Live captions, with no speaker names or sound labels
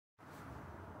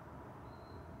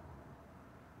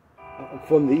I'm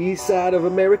from the east side of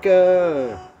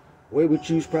America, where we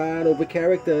choose pride over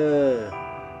character.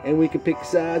 And we can pick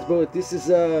sides, but this is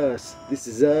us, this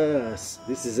is us,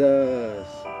 this is us.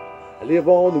 I live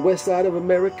on the west side of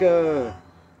America,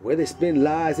 where they spin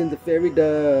lies into fairy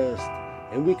dust.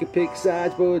 And we can pick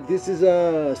sides, but this is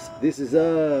us, this is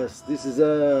us, this is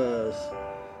us.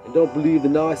 And don't believe the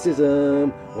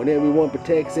narcissism when everyone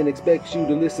protects and expects you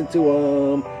to listen to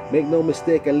them. Make no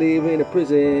mistake, I live in a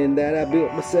prison that I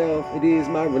built myself. It is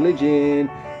my religion.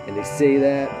 And they say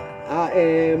that I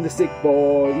am the sick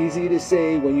boy. Easy to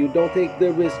say when you don't take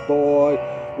the risk, boy.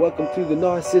 Welcome to the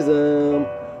narcissism.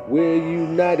 We're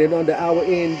united under our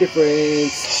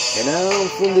indifference. And I'm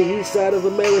from the east side of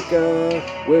America,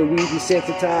 where we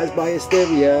desensitized by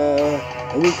hysteria.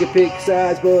 And we can pick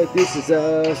sides, but this is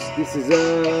us, this is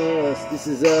us, this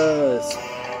is us.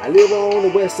 I live on the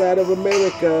west side of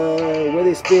America, where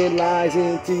they spin lies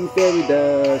into fairy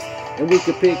dust. And we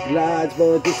can pick lies,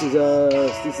 but this is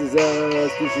us, this is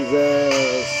us, this is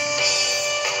us.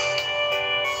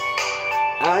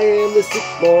 I am the sick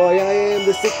boy, I am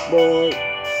the sick boy.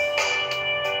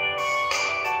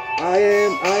 I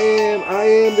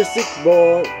am the sick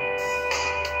boy.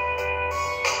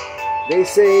 They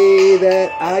say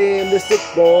that I am the sick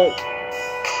boy.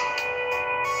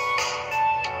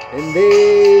 And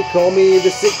they call me the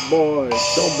sick boy.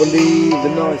 Don't believe the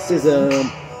narcissism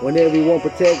when everyone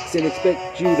protects and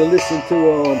expects you to listen to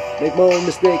them. Make no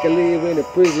mistake, I live in a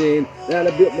prison that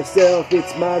I built myself,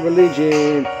 it's my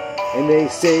religion. And they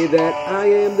say that I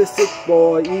am the sick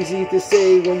boy. Easy to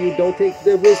say when you don't take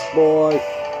the risk, boy.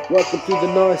 Welcome to the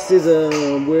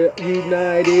narcissism. We're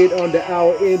united under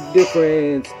our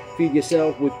indifference. Feed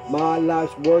yourself with my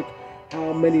life's work.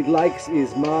 How many likes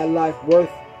is my life worth?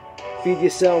 Feed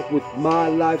yourself with my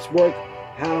life's work.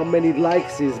 How many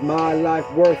likes is my life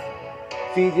worth?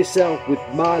 Feed yourself with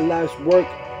my life's work.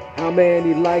 How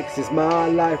many likes is my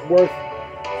life worth?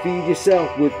 Feed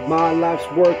yourself with my life's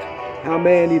work. How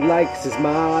many likes is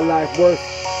my life worth?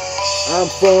 I'm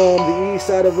from the east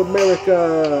side of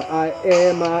America. I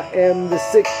am the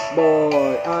sick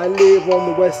boy. I live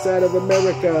on the west side of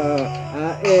America.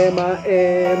 I am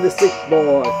the sick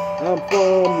boy. I'm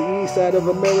from the east side of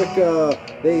America.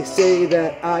 They say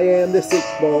that I am the sick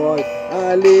boy.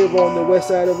 I live on the west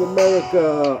side of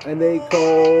America, and they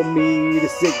call me the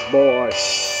sick boy.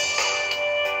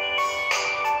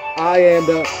 I am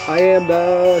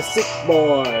the sick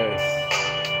boy.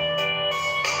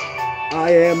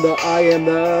 I am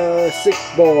the sick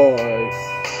boy.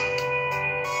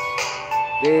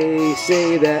 They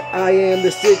say that I am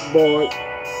the sick boy,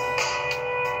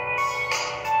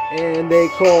 and they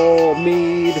call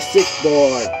me the sick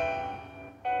boy.